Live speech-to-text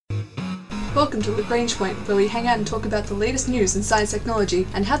Welcome to Lagrange Point, where we hang out and talk about the latest news in science technology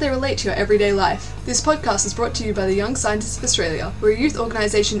and how they relate to your everyday life. This podcast is brought to you by the Young Scientists of Australia. We're a youth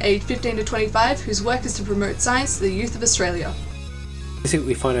organisation aged 15 to 25 whose work is to promote science to the youth of Australia. This week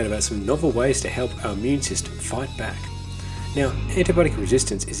we find out about some novel ways to help our immune system fight back. Now, antibiotic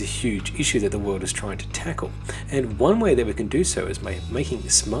resistance is a huge issue that the world is trying to tackle, and one way that we can do so is by making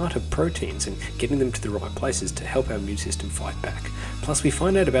smarter proteins and getting them to the right places to help our immune system fight back. Plus, we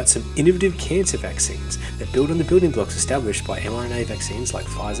find out about some innovative cancer vaccines that build on the building blocks established by MRNA vaccines like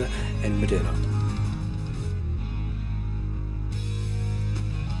Pfizer and Moderna.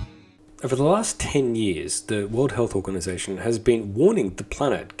 Over the last 10 years, the World Health Organization has been warning the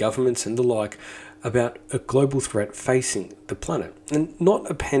planet, governments and the like, about a global threat facing the planet. And not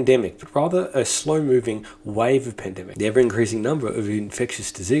a pandemic, but rather a slow-moving wave of pandemic. The ever-increasing number of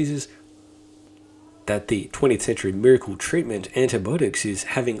infectious diseases that the 20th century miracle treatment, antibiotics, is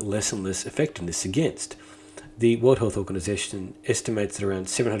having less and less effectiveness against. The World Health Organization estimates that around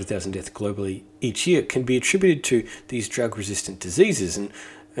 700,000 deaths globally each year can be attributed to these drug-resistant diseases,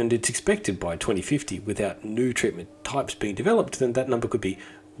 and it's expected by 2050, without new treatment types being developed, then that number could be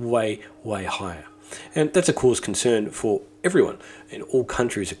way higher. And that's a cause concern for everyone in all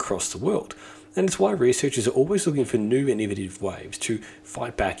countries across the world. And it's why researchers are always looking for new and innovative ways to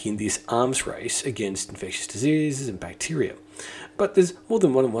fight back in this arms race against infectious diseases and bacteria. But there's more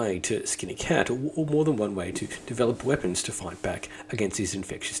than one way to skin a cat, or more than one way to develop weapons to fight back against these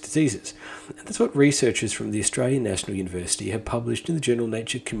infectious diseases. And that's what researchers from the Australian National University have published in the journal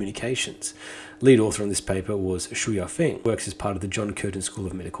Nature Communications. Lead author on this paper was Shuya Feng, works as part of the John Curtin School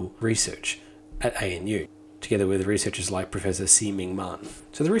of Medical Research at ANU, together with researchers like Professor Si-Ming Man.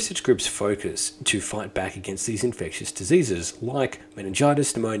 So the research group's focus to fight back against these infectious diseases, like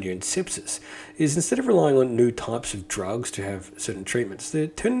meningitis, pneumonia and sepsis, is instead of relying on new types of drugs to have certain treatments, they're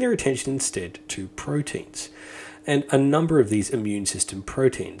turning their attention instead to proteins. And a number of these immune system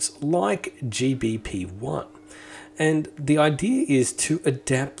proteins, like GBP1. And the idea is to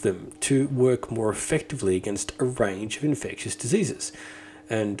adapt them to work more effectively against a range of infectious diseases.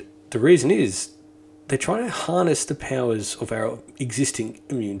 And the reason is they're trying to harness the powers of our existing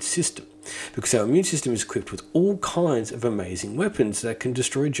immune system, because our immune system is equipped with all kinds of amazing weapons that can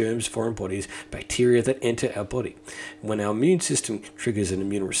destroy germs, foreign bodies, bacteria that enter our body. When our immune system triggers an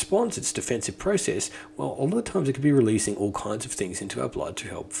immune response, its defensive process, well, a lot of times it could be releasing all kinds of things into our blood to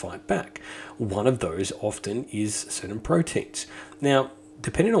help fight back. One of those often is certain proteins. Now,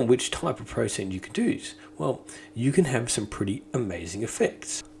 depending on which type of protein you can use, well, you can have some pretty amazing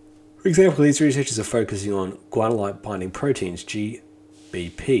effects. For example, these researchers are focusing on guanylate binding proteins,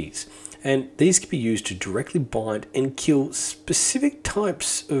 GBPs, and these can be used to directly bind and kill specific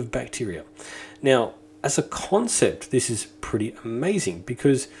types of bacteria. Now, as a concept, this is pretty amazing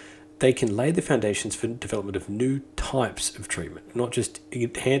because they can lay the foundations for development of new types of treatment, not just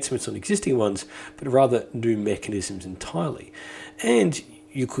enhancements on existing ones, but rather new mechanisms entirely. And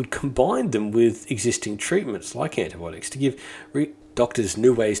you could combine them with existing treatments like antibiotics to give doctors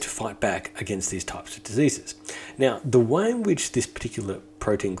new ways to fight back against these types of diseases. Now, the way in which this particular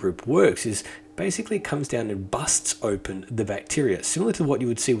protein group works is basically it comes down and busts open the bacteria, similar to what you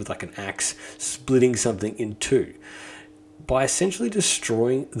would see with like an axe splitting something in two. By essentially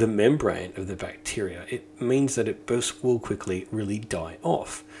destroying the membrane of the bacteria, it means that it will quickly really die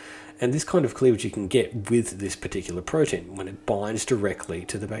off. And this kind of cleavage you can get with this particular protein when it binds directly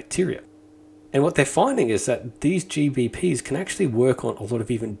to the bacteria. And what they're finding is that these GBPs can actually work on a lot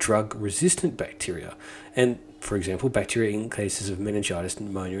of even drug-resistant bacteria. And, for example, bacteria in cases of meningitis,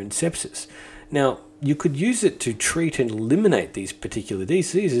 pneumonia, and sepsis. Now, you could use it to treat and eliminate these particular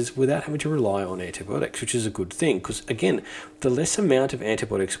diseases without having to rely on antibiotics, which is a good thing because, again, the less amount of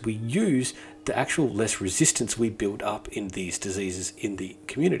antibiotics we use, the actual less resistance we build up in these diseases in the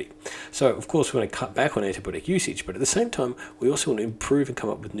community. So, of course, we want to cut back on antibiotic usage, but at the same time, we also want to improve and come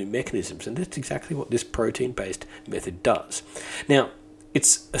up with new mechanisms, and that's exactly what this protein-based method does. Now,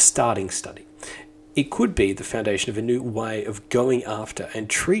 it's a starting study. It could be the foundation of a new way of going after and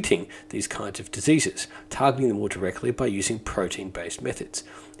treating these kinds of diseases, targeting them more directly by using protein-based methods.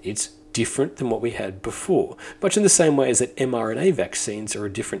 It's different than what we had before, much in the same way as that mRNA vaccines are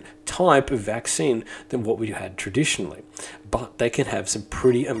a different type of vaccine than what we had traditionally. But they can have some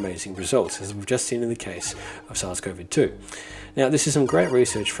pretty amazing results, as we've just seen in the case of SARS-CoV-2. Now, this is some great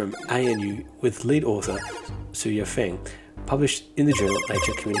research from ANU with lead author Shuya Feng, published in the journal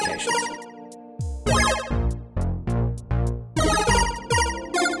Nature Communications.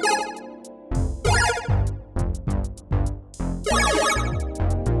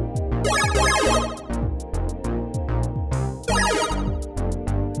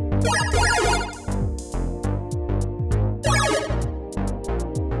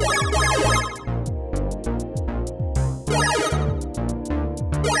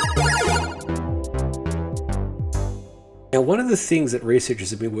 Now, one of the things that researchers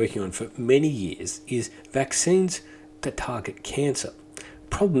have been working on for many years is vaccines that target cancer.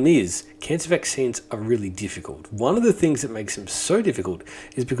 Problem is, cancer vaccines are really difficult. One of the things that makes them so difficult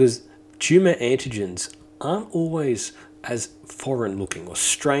is because tumour antigens aren't always as foreign looking or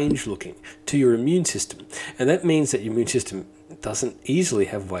strange looking to your immune system. And that means that your immune system doesn't easily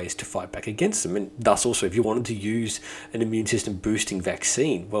have ways to fight back against them. And thus also, if you wanted to use an immune system boosting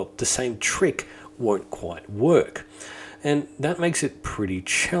vaccine, well, the same trick won't quite work. And that makes it pretty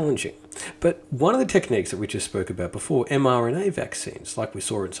challenging. But one of the techniques that we just spoke about before, mRNA vaccines, like we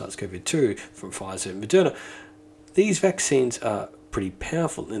saw in SARS-CoV-2 from Pfizer and Moderna, these vaccines are pretty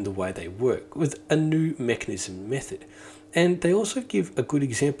powerful in the way they work with a new mechanism method. And they also give a good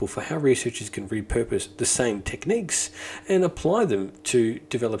example for how researchers can repurpose the same techniques and apply them to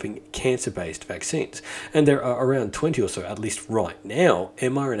developing cancer-based vaccines. And there are around 20 or so, at least right now,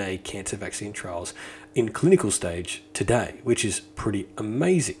 mRNA cancer vaccine trials in clinical stage today, which is pretty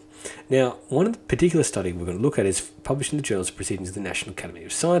amazing. Now, one particular study we're going to look at is published in the Journals of Proceedings of the National Academy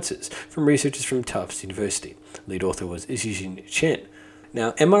of Sciences from researchers from Tufts University. Lead author was Xijin Chen.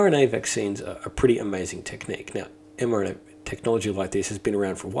 Now, mRNA vaccines are a pretty amazing technique. Now, mRNA technology like this has been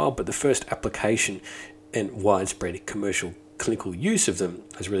around for a while, but the first application and widespread commercial clinical use of them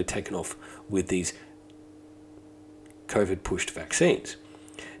has really taken off with these COVID-pushed vaccines.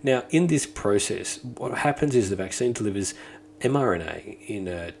 Now, in this process, what happens is the vaccine delivers mRNA in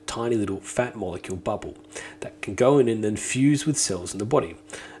a tiny little fat molecule bubble that can go in and then fuse with cells in the body.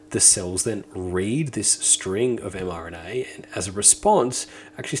 The cells then read this string of mRNA and as a response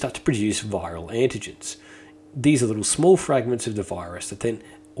actually start to produce viral antigens. These are little small fragments of the virus that then,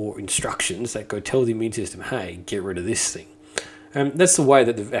 or instructions that go tell the immune system, hey, get rid of this thing. That's the way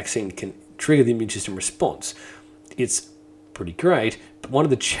that the vaccine can trigger the immune system response. It's pretty great, but one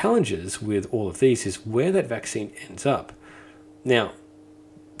of the challenges with all of these is where that vaccine ends up. Now,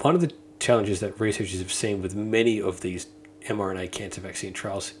 one of the challenges that researchers have seen with many of these mRNA cancer vaccine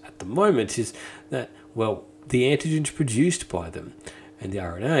trials at the moment is that, well, the antigens produced by them and the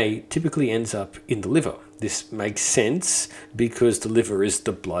RNA typically ends up in the liver. This makes sense because the liver is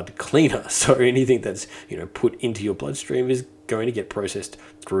the blood cleaner. So anything that's put into your bloodstream is going to get processed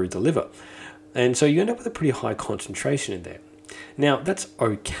through the liver. And so you end up with a pretty high concentration in there. Now, that's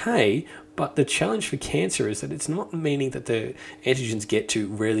okay, but the challenge for cancer is that it's not meaning that the antigens get to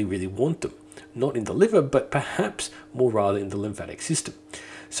really want them. Not in the liver, but perhaps more rather in the lymphatic system.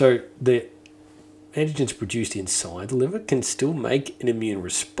 So the antigens produced inside the liver can still make an immune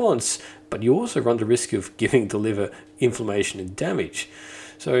response, but you also run the risk of giving the liver inflammation and damage.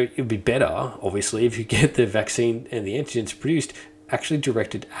 So it would be better, obviously, if you get the vaccine and the antigens produced actually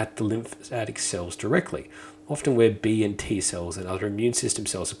directed at the lymphatic cells directly, often where B and T cells and other immune system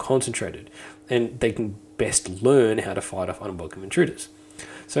cells are concentrated, and they can best learn how to fight off unwelcome intruders.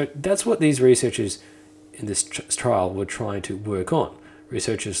 So that's what these researchers in this trial were trying to work on.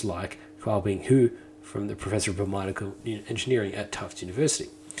 Researchers like Guobing Hu from the Professor of Biomedical Engineering at Tufts University.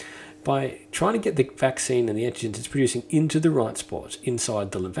 By trying to get the vaccine and the antigens it's producing into the right spot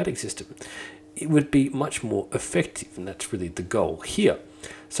inside the lymphatic system, it would be much more effective, and that's really the goal here.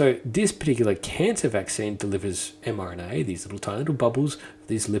 So this particular cancer vaccine delivers mRNA, these little tiny little bubbles,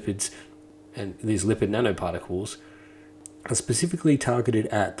 these lipids, and these lipid nanoparticles are specifically targeted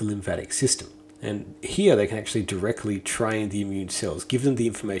at the lymphatic system. And here they can actually directly train the immune cells, give them the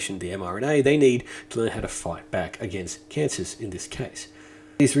information, the mRNA they need to learn how to fight back against cancers in this case.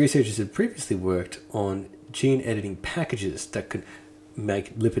 These researchers had previously worked on gene editing packages that could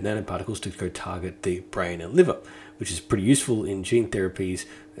make lipid nanoparticles to go target the brain and liver, which is pretty useful in gene therapies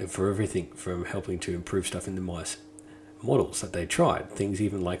for everything from helping to improve stuff in the mice models that they tried. Things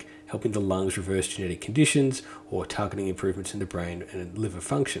even like helping the lungs reverse genetic conditions or targeting improvements in the brain and liver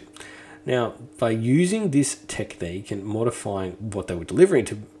function. Now, by using this technique and modifying what they were delivering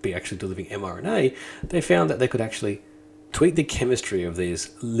to be actually delivering mRNA, they found that they could actually tweak the chemistry of these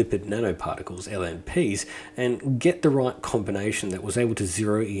lipid nanoparticles, LNPs, and get the right combination that was able to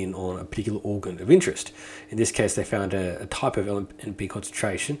zero in on a particular organ of interest. In this case, they found a type of LNP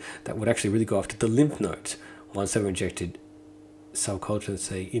concentration that would actually really go after the lymph nodes once they were injected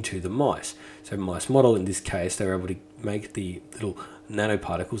subcutaneously into the mice. So mice model, in this case, they were able to make the little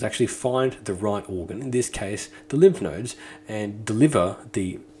nanoparticles actually find the right organ, in this case, the lymph nodes, and deliver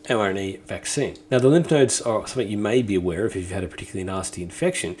the mRNA vaccine. Now, the lymph nodes are something you may be aware of if you've had a particularly nasty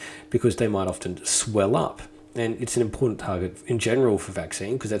infection, because they might often swell up. And it's an important target in general for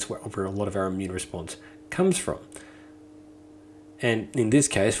vaccine, because that's where a lot of our immune response comes from. And in this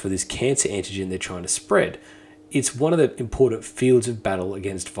case, for this cancer antigen they're trying to spread, it's one of the important fields of battle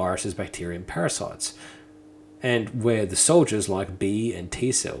against viruses, bacteria, and parasites. and where the soldiers like B and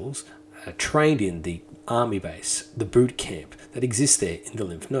T cells are trained in the army base, the boot camp that exists there in the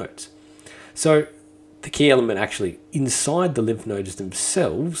lymph nodes. So the key element actually inside the lymph nodes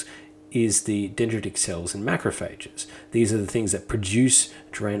themselves is the dendritic cells and macrophages. These are the things that produce,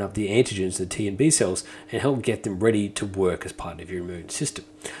 drain up the antigens, the T and B cells, and help get them ready to work as part of your immune system.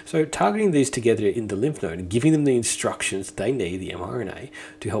 So targeting these together in the lymph node and giving them the instructions they need, the mRNA,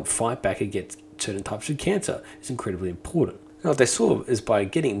 to help fight back against certain types of cancer is incredibly important. Now, what they saw is by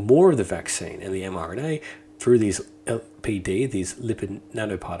getting more of the vaccine and the mRNA through these LPD, these lipid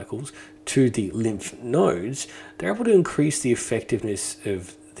nanoparticles, to the lymph nodes, they're able to increase the effectiveness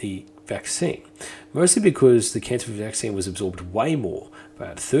of the vaccine, mostly because the cancer vaccine was absorbed way more,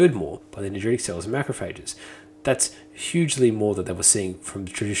 about a third more, by the dendritic cells and macrophages. That's hugely more than they were seeing from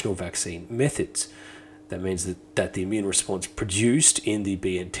the traditional vaccine methods. That means that the immune response produced in the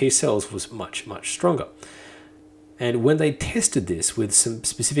B and T cells was much, much stronger. And when they tested this with some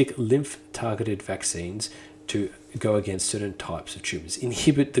specific lymph-targeted vaccines to go against certain types of tumours,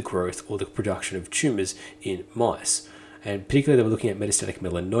 inhibit the growth or the production of tumours in mice, and particularly they were looking at metastatic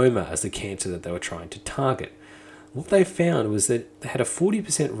melanoma as the cancer that they were trying to target. What they found was that they had a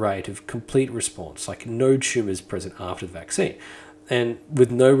 40% rate of complete response, like no tumours present after the vaccine, and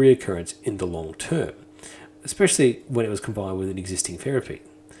with no reoccurrence in the long term, especially when it was combined with an existing therapy.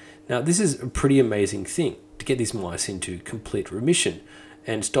 Now, this is a pretty amazing thing to get these mice into complete remission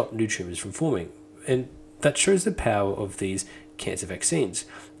and stop new tumours from forming, and that shows the power of these cancer vaccines.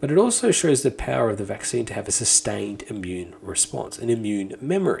 But it also shows the power of the vaccine to have a sustained immune response, an immune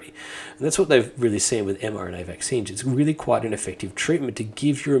memory. And that's what they've really seen with mRNA vaccines. It's really quite an effective treatment to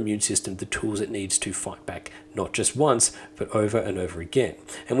give your immune system the tools it needs to fight back, not just once, but over and over again.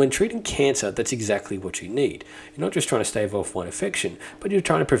 And when treating cancer, that's exactly what you need. You're not just trying to stave off one infection, but you're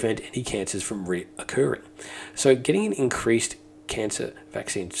trying to prevent any cancers from reoccurring. So getting an increased cancer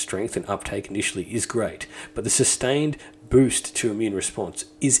vaccine strength and uptake initially is great, but the sustained boost to immune response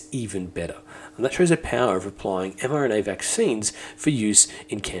is even better. And that shows the power of applying mRNA vaccines for use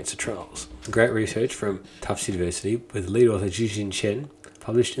in cancer trials. Great research from Tufts University with lead author Jijin Chen,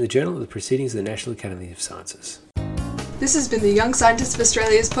 published in the Journal of the Proceedings of the National Academy of Sciences. This has been the Young Scientists of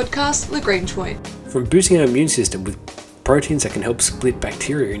Australia's podcast, Lagrange Point. From boosting our immune system with proteins that can help split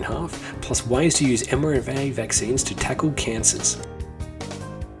bacteria in half, plus ways to use mRNA vaccines to tackle cancers.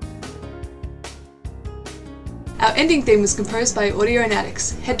 Our ending theme was composed by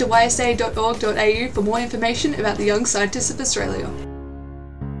Audionautics. Head to ysa.org.au for more information about the Young Scientists of Australia.